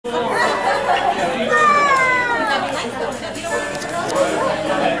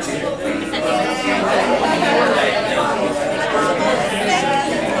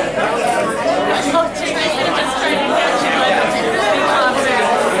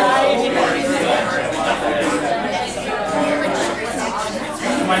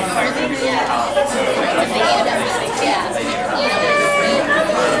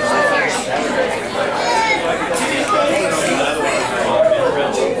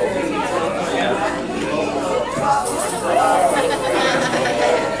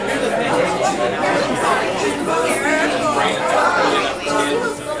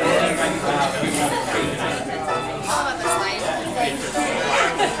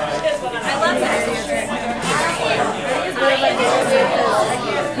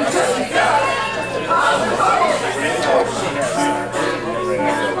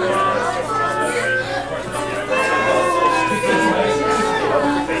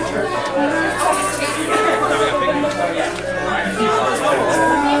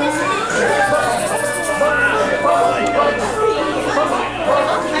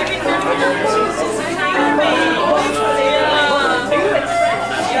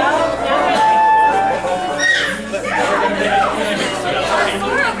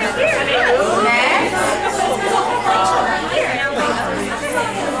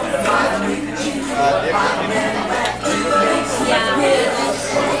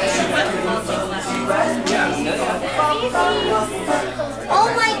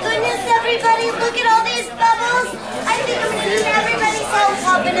look at all these bubbles. I think I'm going to need everybody's help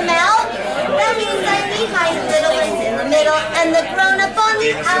popping them out. That means I need my little ones in the middle and the grown-up on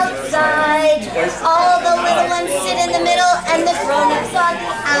the outside. All the little ones sit in the middle and the grown-ups on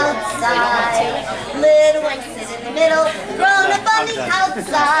the outside. Little ones sit in the middle, grown-up on the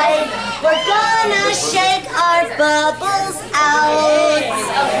outside. We're gonna shake our bubbles out.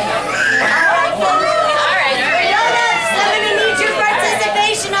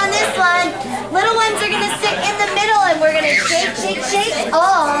 Little ones are going to sit in the middle and we're going to shake, shake, shake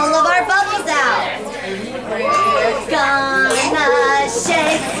all of our bubbles out. We're gonna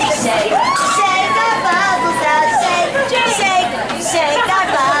shake, shake, shake our bubbles out. Shake, shake, shake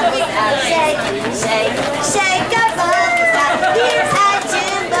our bubbles out. Shake, shake, shake our bubbles out. Here at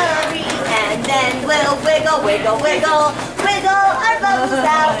Jamboree. And then we'll wiggle, wiggle, wiggle. Wiggle our bubbles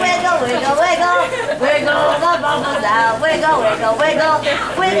out. Wiggle, wiggle, wiggle. Wiggle the bubbles out. Wiggle, wiggle, wiggle.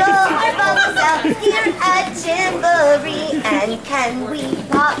 Wiggle our bubbles out here at Jamboree. And can we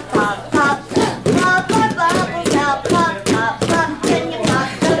pop, pop, pop? Pop our bubbles out. Pop, pop, pop. Can you pop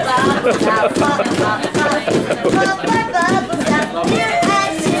the bubbles out? Pop, pop, pop. Pop our bubbles out here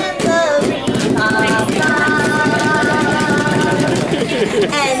at Jamboree. Pop, pop.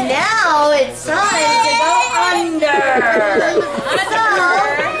 And now it's time to go under. So,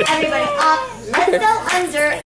 everybody up. Let's go under.